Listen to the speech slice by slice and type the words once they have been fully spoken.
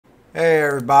Hey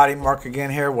everybody, Mark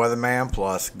again here, WeatherMan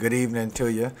Plus. Good evening to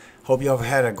you. Hope you have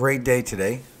had a great day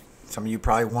today. Some of you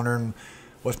probably wondering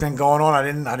what's been going on.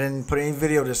 I didn't put any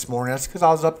video this morning. That's because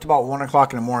I was up to about 1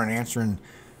 o'clock in the morning answering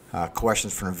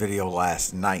questions from the video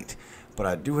last night. But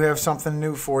I do have something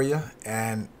new for you,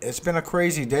 and it's been a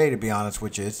crazy day to be honest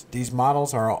with you. These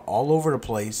models are all over the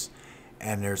place,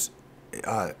 and there's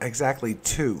exactly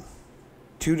two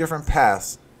different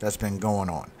paths that's been going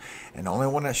on, and the only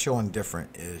one that's showing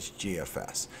different is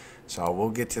GFS. So I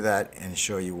will get to that and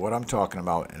show you what I'm talking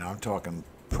about, and I'm talking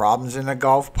problems in the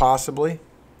Gulf possibly.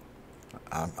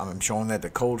 I'm showing that the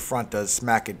cold front does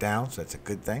smack it down, so that's a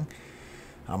good thing.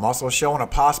 I'm also showing a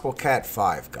possible Cat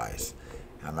 5, guys.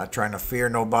 I'm not trying to fear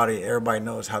nobody. Everybody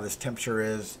knows how this temperature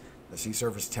is, the sea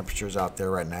surface temperatures out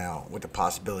there right now, what the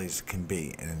possibilities can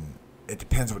be, and it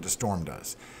depends what the storm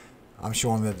does. I'm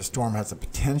showing that the storm has the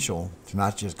potential to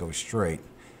not just go straight,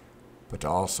 but to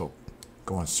also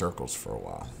go in circles for a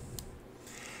while.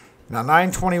 Now,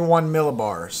 921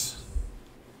 millibars.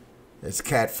 It's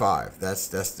Cat 5. That's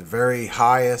the very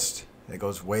highest. It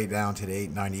goes way down to the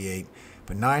 898.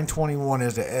 But 921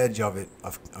 is the edge of it,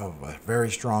 of a very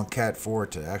strong Cat 4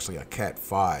 to actually a Cat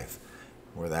 5,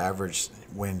 where the average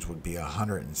winds would be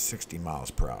 160 miles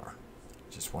per hour.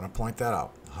 Just want to point that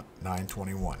out.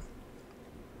 921.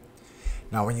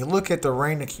 Now, when you look at the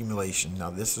rain accumulation, now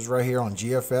this is right here on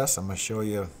GFS. I'm going to show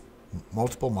you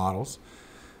multiple models.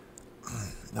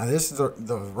 Now, this is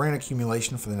the rain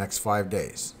accumulation for the next 5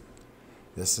 days.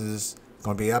 This is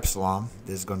going to be Epsilon.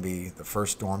 This is going to be the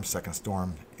first storm, second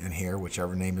storm in here,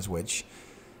 whichever name is which.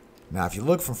 Now, if you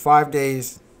look from 5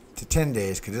 days to 10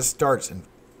 days, because this starts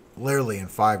literally in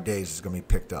 5 days, is going to be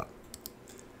picked up.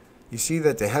 You see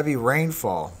that the heavy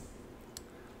rainfall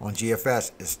on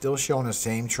GFS is still showing the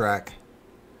same track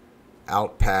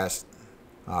out past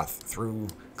through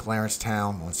Clarence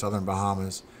Town on southern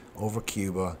Bahamas, over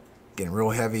Cuba, getting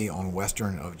real heavy on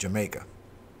western of Jamaica.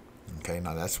 Okay,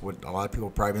 now that's what a lot of people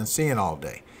have probably been seeing all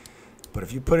day. But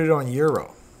if you put it on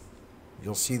Euro,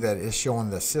 you'll see that it's showing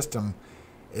the system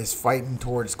is fighting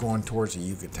towards going towards the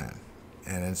Yucatan.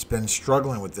 And it's been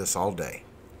struggling with this all day.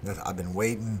 I've been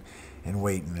waiting and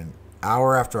waiting, and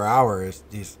hour after hour is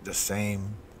the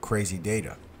same crazy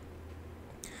data.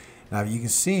 Now, you can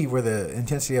see where the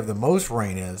intensity of the most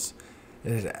rain is.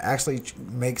 It actually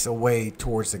makes a way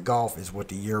towards the Gulf is what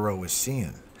the Euro is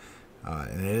seeing.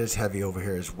 And it is heavy over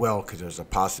here as well because there's a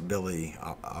possibility.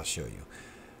 I'll show you.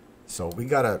 So we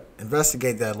got to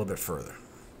investigate that a little bit further.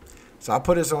 So I'll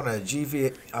put this on a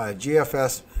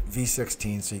GFS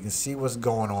V16 so you can see what's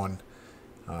going on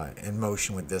in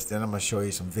motion with this. Then I'm going to show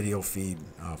you some video feed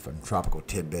from Tropical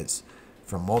Tidbits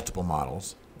from multiple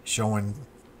models showing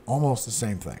almost the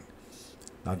same thing.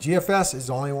 Now, GFS is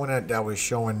the only one that was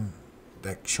showing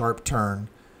that sharp turn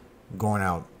going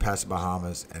out past the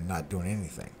Bahamas and not doing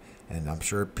anything. And I'm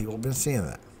sure people have been seeing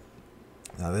that.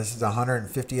 Now, this is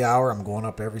 150 hour. I'm going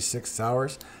up every 6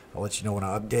 hours. I'll let you know when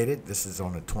I update it. This is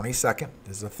on the 22nd.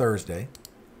 This is a Thursday.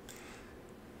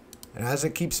 And as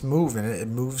it keeps moving, it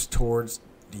moves towards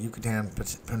the Yucatan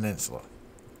Peninsula.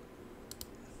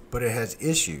 But it has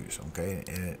issues, okay?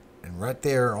 And right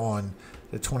there on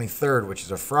the 23rd, which is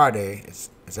a Friday,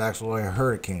 it's actually a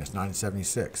hurricane. It's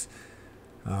 976.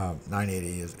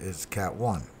 980 is Cat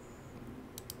 1.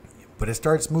 But it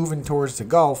starts moving towards the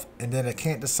Gulf, and then it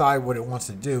can't decide what it wants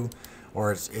to do,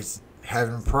 or it's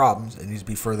having problems. It needs to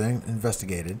be further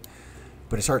investigated.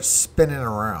 But it starts spinning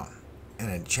around, and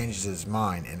it changes its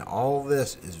mind. And all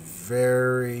this is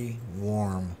very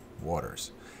warm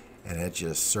waters. And it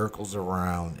just circles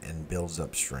around and builds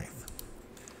up strength.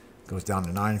 Goes down to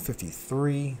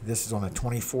 953. This is on the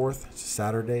 24th. It's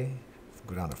Saturday.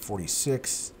 Go down to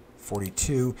 46,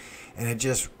 42. And it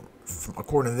just,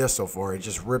 according to this so far, it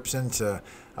just rips into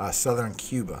southern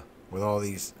Cuba with all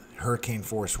these hurricane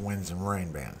force winds and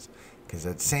rain bands. Because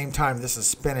at the same time this is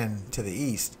spinning to the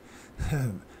east,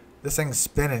 this thing's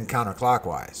spinning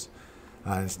counterclockwise.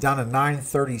 It's down to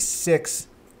 936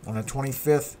 on the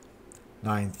 25th,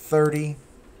 930,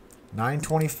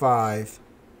 925.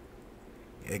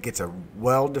 It gets a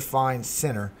well-defined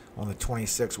center on the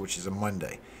 26th, which is a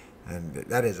Monday. And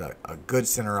that is a good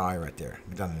center eye right there.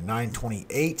 Down to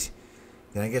 928.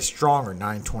 Then it gets stronger,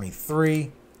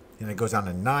 923. Then it goes down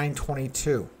to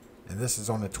 922. And this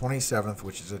is on the 27th,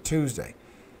 which is a Tuesday.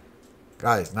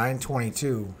 Guys,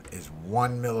 922 is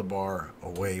 1 millibar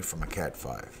away from a Cat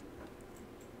 5.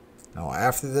 Now,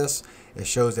 after this, it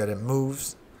shows that it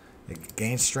moves. It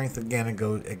gains strength again.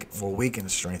 It will weaken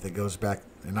strength. It goes back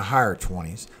in the higher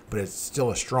 20s, but it's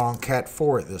still a strong Cat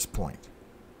 4 at this point.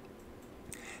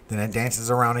 Then it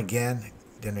dances around again.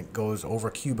 Then it goes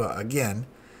over Cuba again.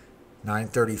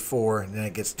 9:34, and then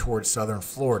it gets towards southern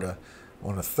Florida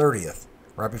on the 30th,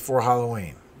 right before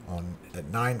Halloween,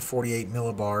 at 9:48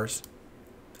 millibars,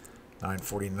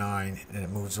 9:49, and it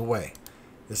moves away.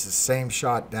 This is the same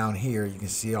shot down here. You can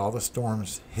see all the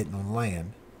storms hitting on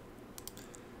land.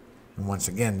 And once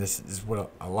again, this is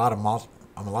what a lot of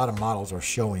models are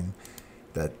showing,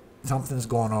 that something's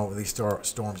going on with these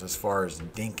storms as far as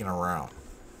dinking around.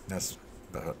 That's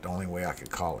the only way I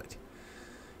could call it.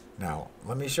 Now,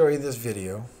 let me show you this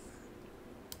video,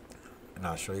 and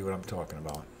I'll show you what I'm talking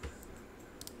about.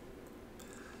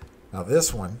 Now,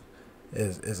 this one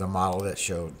is a model that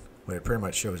showed, well, it pretty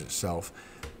much shows itself,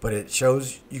 but it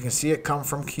shows, you can see it come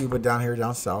from Cuba down here,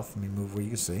 down south. Let me move where you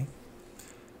can see.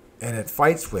 And it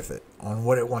fights with it on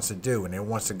what it wants to do, and it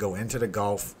wants to go into the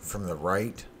Gulf from the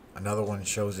right. Another one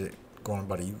shows it going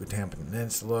by the Yucatan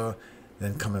Peninsula,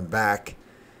 then coming back.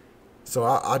 So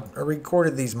I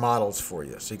recorded these models for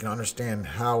you so you can understand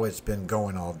how it's been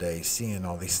going all day, seeing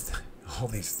all these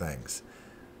things.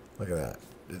 Look at that.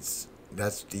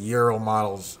 That's the Euro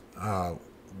models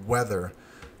weather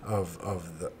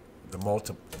of the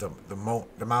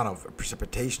amount of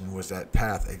precipitation was that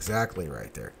path exactly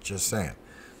right there. Just saying.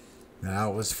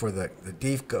 Now it was for the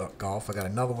deep Gulf. I got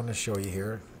another one to show you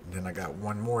here. And then I got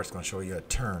one more. It's going to show you a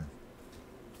turn.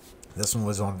 This one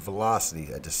was on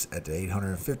velocity at the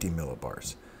 850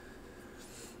 millibars.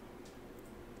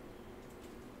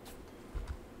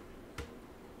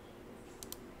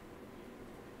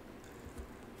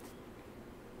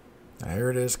 Now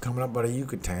here it is coming up by the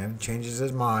Yucatan. Changes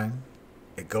his mind.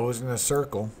 It goes in a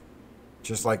circle,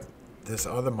 just like this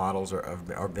other models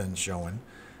are been showing.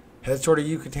 Heads toward the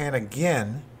Yucatan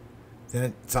again.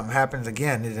 Then something happens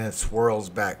again, and then it swirls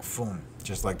back, boom,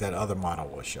 just like that other model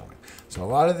was showing. So a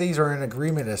lot of these are in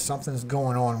agreement that something's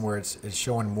going on where it's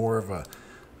showing more of a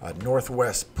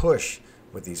northwest push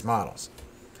with these models.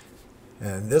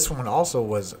 And this one also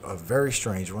was a very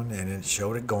strange one, and it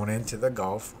showed it going into the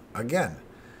Gulf again.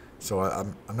 So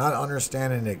I'm not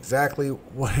understanding exactly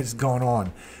what is going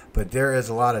on, but there is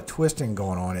a lot of twisting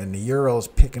going on, and the Euro's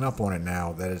picking up on it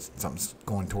now that something's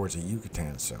going towards the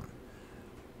Yucatan soon.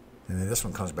 And then this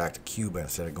one comes back to Cuba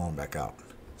instead of going back out.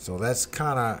 So that's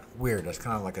kind of weird. That's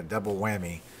kind of like a double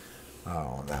whammy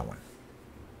on that one.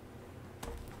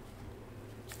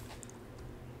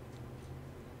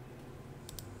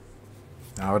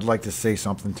 Now, I would like to say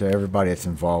something to everybody that's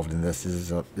involved in this.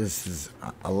 This is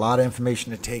a lot of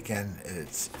information to take in.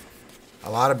 It's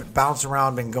a lot of bounce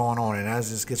around been going on, and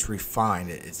as this gets refined,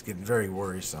 it's getting very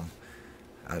worrisome.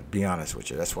 I'll be honest with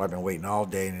you. That's why I've been waiting all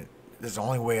day, and this is the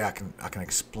only way I can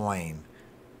explain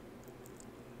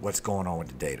what's going on with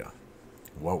the data,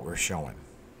 what we're showing,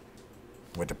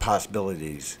 what the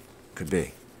possibilities could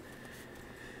be.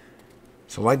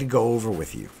 So I'd like to go over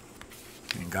with you,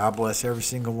 and God bless every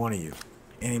single one of you.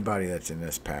 Anybody that's in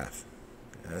this path.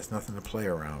 That's nothing to play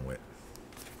around with.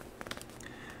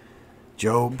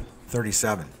 Job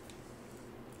 37.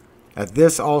 At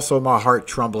this also my heart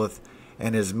trembleth,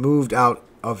 and is moved out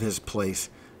of his place.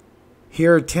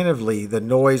 Hear attentively the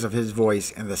noise of his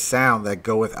voice, and the sound that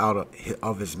goeth out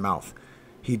of his mouth.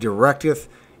 He directeth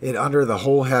it under the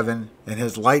whole heaven, and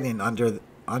his lightning unto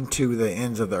the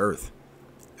ends of the earth.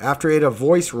 After it a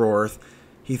voice roareth,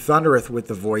 he thundereth with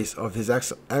the voice of his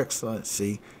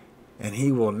excellency, and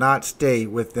he will not stay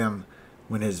with them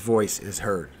when his voice is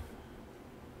heard.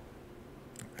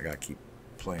 I gotta keep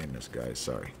playing this, guys.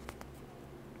 Sorry.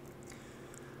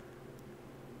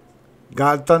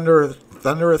 God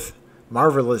thundereth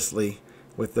marvelously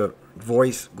with the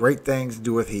voice. Great things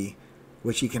doeth he,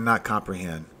 which he cannot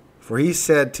comprehend. For he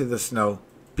said to the snow,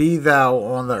 Be thou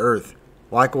on the earth,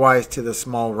 likewise to the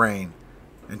small rain,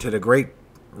 and to the great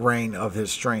rain of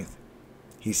his strength.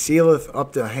 He sealeth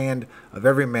up the hand of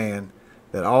every man,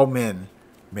 that all men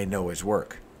may know his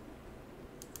work.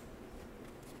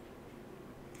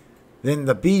 Then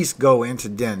the beasts go into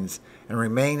dens, and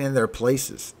remain in their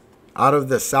places. Out of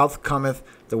the south cometh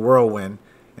the whirlwind,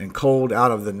 and cold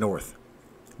out of the north.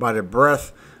 By the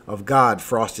breath of God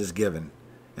frost is given,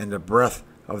 and the breath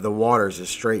of the waters is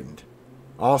straitened.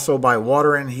 Also by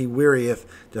watering he wearieth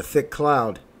the thick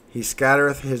cloud. He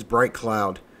scattereth his bright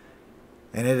cloud,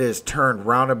 and it is turned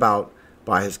round about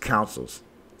by his counsels,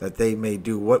 that they may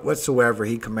do whatsoever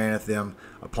he commandeth them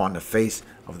upon the face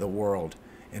of the world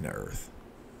in the earth.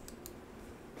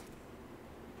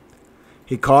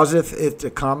 He causeth it to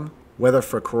come, whether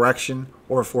for correction,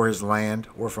 or for his land,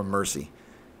 or for mercy.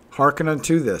 Hearken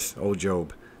unto this, O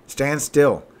Job. Stand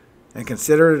still, and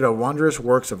consider the wondrous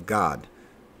works of God.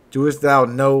 Doest thou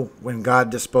know when God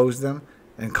disposed them,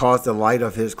 and caused the light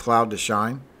of his cloud to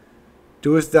shine?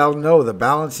 Doest thou know the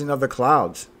balancing of the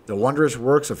clouds, the wondrous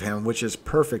works of him which is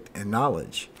perfect in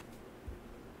knowledge.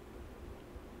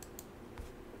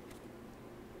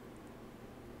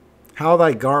 How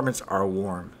thy garments are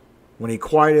warm, when he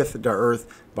quieteth the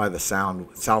earth by the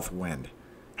south wind.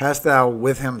 Hast thou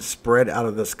with him spread out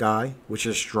of the sky, which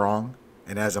is strong,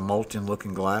 and as a molten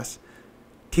looking glass?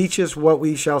 Teach us what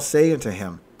we shall say unto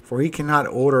him, for he cannot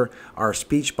order our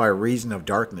speech by reason of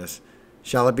darkness.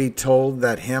 Shall it be told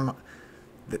him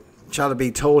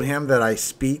that I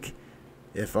speak?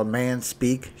 If a man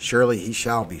speak, surely he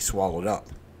shall be swallowed up.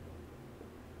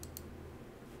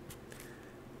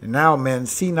 And now, men,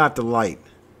 see not the light,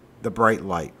 the bright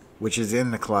light, which is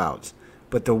in the clouds,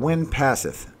 but the wind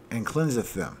passeth, and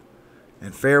cleanseth them.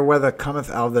 And fair weather cometh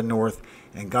out of the north,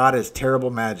 and God is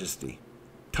terrible majesty.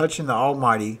 Touching the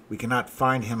Almighty, we cannot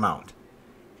find him out.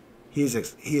 He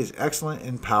is excellent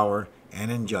in power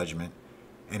and in judgment,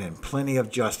 and in plenty of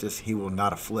justice he will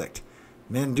not afflict.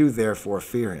 Men do therefore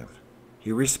fear him.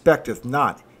 He respecteth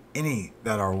not any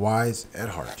that are wise at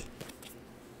heart.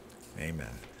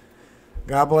 Amen.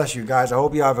 God bless you guys. I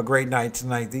hope you have a great night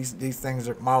tonight. These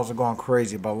models are going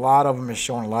crazy, but a lot of them is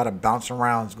showing a lot of bouncing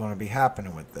around is going to be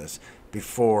happening with this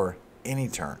before any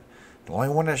turn. The only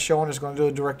one that's showing is going to do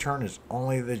a direct turn is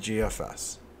only the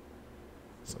GFS.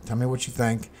 So tell me what you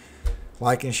think.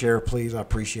 Like and share, please. I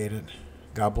appreciate it.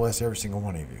 God bless every single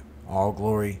one of you. All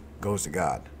glory goes to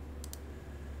God.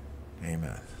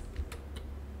 Amen.